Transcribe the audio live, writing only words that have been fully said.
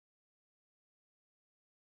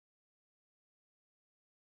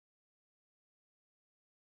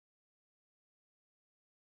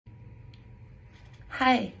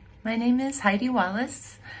Hi, my name is Heidi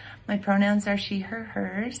Wallace. My pronouns are she, her,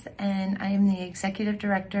 hers, and I am the Executive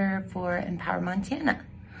Director for Empower Montana.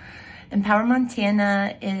 Empower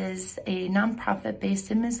Montana is a nonprofit based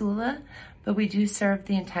in Missoula, but we do serve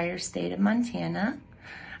the entire state of Montana.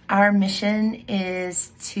 Our mission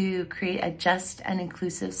is to create a just and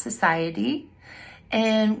inclusive society,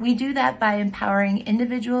 and we do that by empowering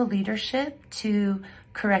individual leadership to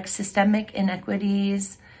correct systemic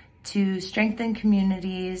inequities, to strengthen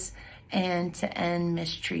communities, and to end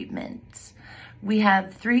mistreatment. We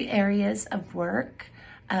have 3 areas of work.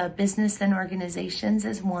 Business and organizations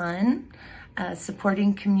is one,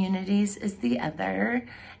 supporting communities is the other,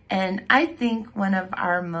 and I think one of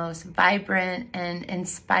our most vibrant and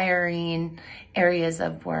inspiring areas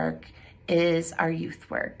of work is our youth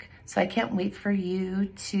work. So I can't wait for you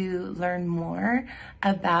to learn more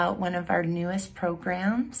about one of our newest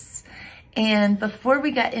programs. And before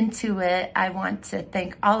we get into it, I want to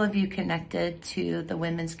thank all of you connected to the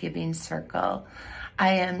Women's Giving Circle.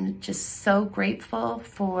 I am just so grateful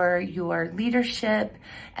for your leadership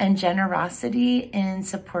and generosity in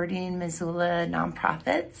supporting Missoula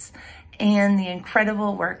nonprofits and the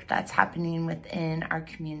incredible work that's happening within our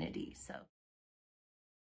community.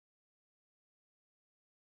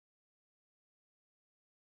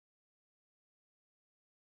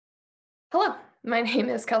 Hello, my name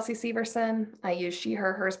is Kelsey Severson. I use she,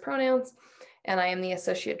 her, hers pronouns, and I am the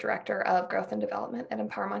Associate Director of Growth and Development at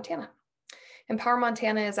Empower Montana. Empower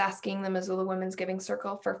Montana is asking the Missoula Women's Giving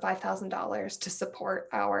Circle for $5,000 to support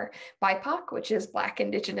our BIPOC, which is Black,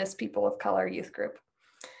 Indigenous, People of Color youth group.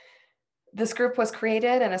 This group was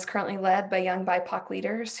created and is currently led by young BIPOC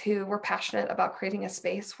leaders who were passionate about creating a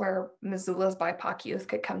space where Missoula's BIPOC youth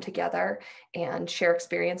could come together and share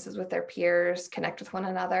experiences with their peers, connect with one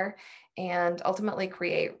another, and ultimately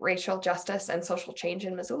create racial justice and social change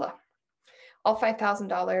in Missoula. All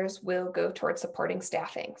 $5,000 will go towards supporting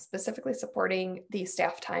staffing, specifically supporting the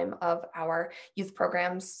staff time of our youth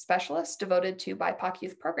programs specialist devoted to BIPOC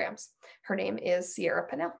youth programs. Her name is Sierra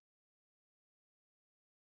Pinnell.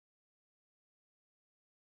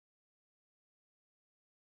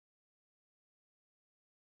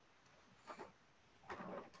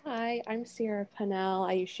 Hi, I'm Sierra Pinnell.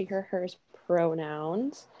 I use she, her, hers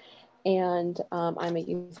pronouns, and I'm a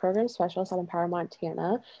youth program specialist at Empower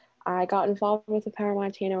Montana. I got involved with Empower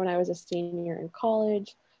Montana when I was a senior in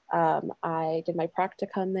college. I did my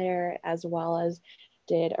practicum there, as well as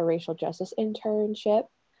did a racial justice internship,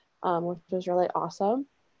 which was really awesome.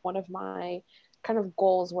 One of my kind of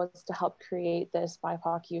goals was to help create this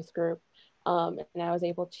BIPOC youth group, and I was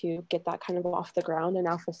able to get that kind of off the ground and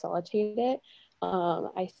now facilitate it.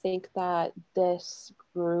 I think that this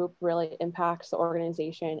group really impacts the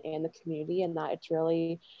organization and the community, and that it's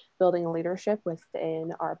really building a leadership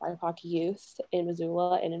within our BIPOC youth in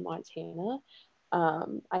Missoula and in Montana.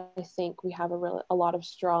 I think we have a lot of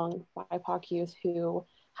strong BIPOC youth who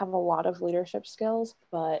have a lot of leadership skills,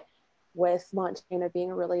 but with Montana being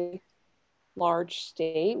a really large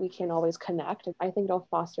state, we can't always connect. I think it'll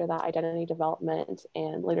foster that identity development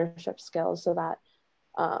and leadership skills so that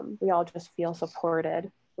we all just feel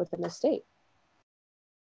supported within the state.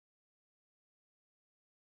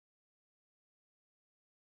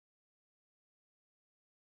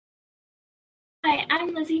 Hi,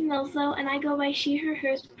 I'm Lizzie Milzo, and I go by she, her,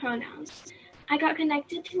 hers pronouns. I got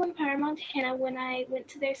connected to Empower Montana when I went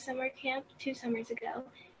to their summer camp 2 summers ago,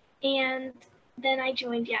 and then I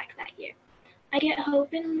joined YAC that year. I get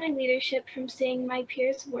hope in my leadership from seeing my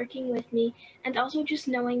peers working with me and also just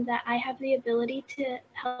knowing that I have the ability to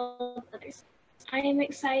help others. I am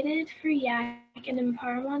excited for YAC and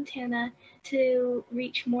Empower Montana to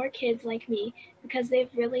reach more kids like me because they've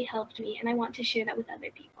really helped me, and I want to share that with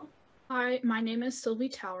other people. Hi, my name is Sylvie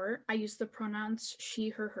Tower. I use the pronouns she,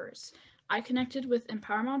 her, hers. I connected with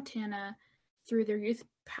Empower Montana through their youth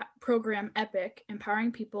program EPIC,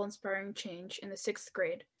 Empowering People, Inspiring Change, in the 6th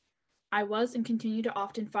grade. I was and continue to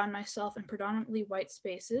often find myself in predominantly white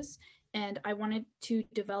spaces, and I wanted to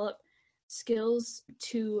develop skills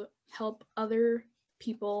to help other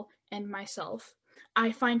people and myself.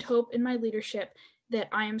 I find hope in my leadership that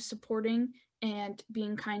I am supporting and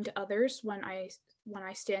being kind to others when I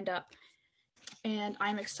stand up. And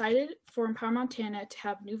I'm excited for Empower Montana to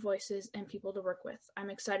have new voices and people to work with. I'm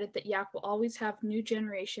excited that YAC will always have new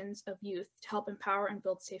generations of youth to help empower and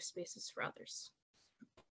build safe spaces for others.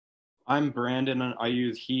 I'm Brandon, and I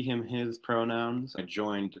use he, him, his pronouns. I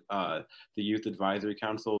joined the Youth Advisory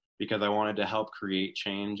Council because I wanted to help create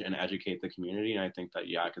change and educate the community, and I think that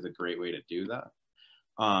YAC is a great way to do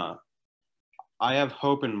that. I have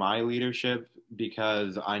hope in my leadership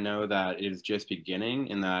because I know that it is just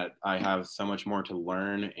beginning and that I have so much more to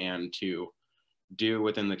learn and to do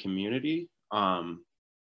within the community. I'm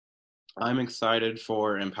excited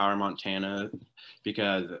for Empower Montana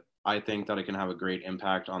because I think that it can have a great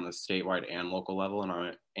impact on the statewide and local level,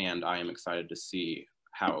 and I am excited to see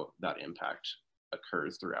how that impact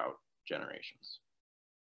occurs throughout generations.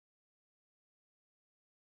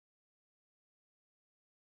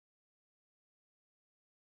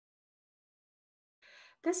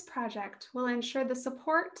 This project will ensure the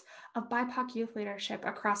support of BIPOC youth leadership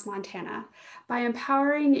across Montana by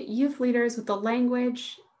empowering youth leaders with the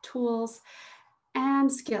language, tools,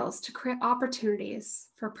 and skills to create opportunities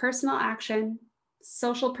for personal action,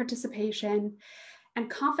 social participation,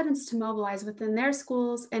 and confidence to mobilize within their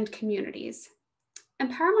schools and communities.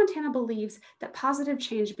 Empower Montana believes that positive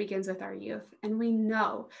change begins with our youth, and we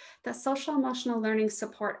know that social emotional learning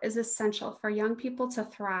support is essential for young people to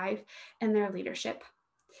thrive in their leadership.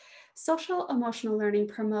 Social emotional learning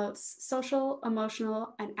promotes social,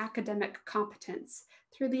 emotional, and academic competence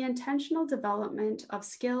through the intentional development of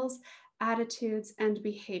skills, attitudes, and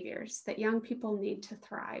behaviors that young people need to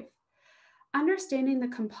thrive. Understanding the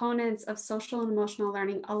components of social and emotional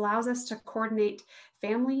learning allows us to coordinate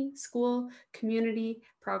family, school, community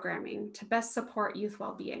programming to best support youth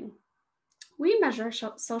well-being. We measure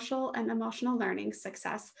social and emotional learning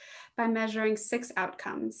success by measuring 6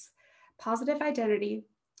 outcomes: positive identity,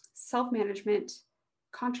 self-management,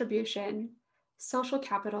 contribution, social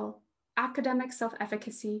capital, academic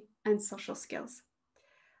self-efficacy, and social skills.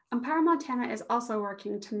 Empower Montana is also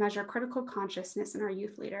working to measure critical consciousness in our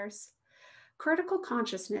youth leaders. Critical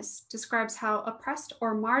consciousness describes how oppressed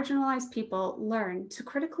or marginalized people learn to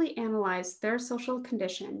critically analyze their social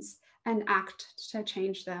conditions and act to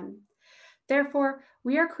change them. Therefore,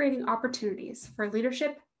 we are creating opportunities for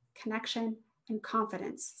leadership, connection, and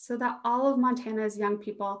confidence so that all of Montana's young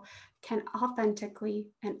people can authentically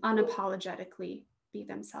and unapologetically be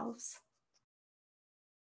themselves.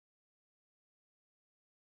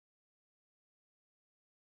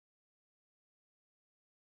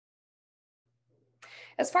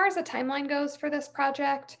 As far as the timeline goes for this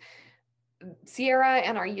project, Sierra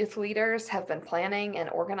and our youth leaders have been planning and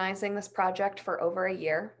organizing this project for over a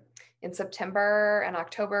year. In September and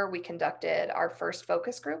October, we conducted our first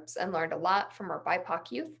focus groups and learned a lot from our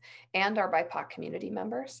BIPOC youth and our BIPOC community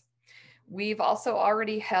members. We've also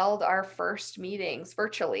already held our first meetings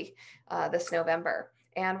virtually this November,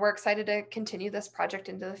 and we're excited to continue this project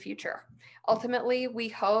into the future. Ultimately, we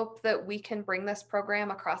hope that we can bring this program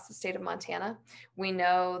across the state of Montana. We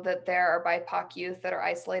know that there are BIPOC youth that are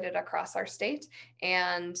isolated across our state,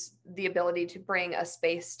 and the ability to bring a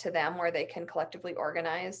space to them where they can collectively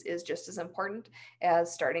organize is just as important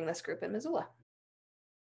as starting this group in Missoula.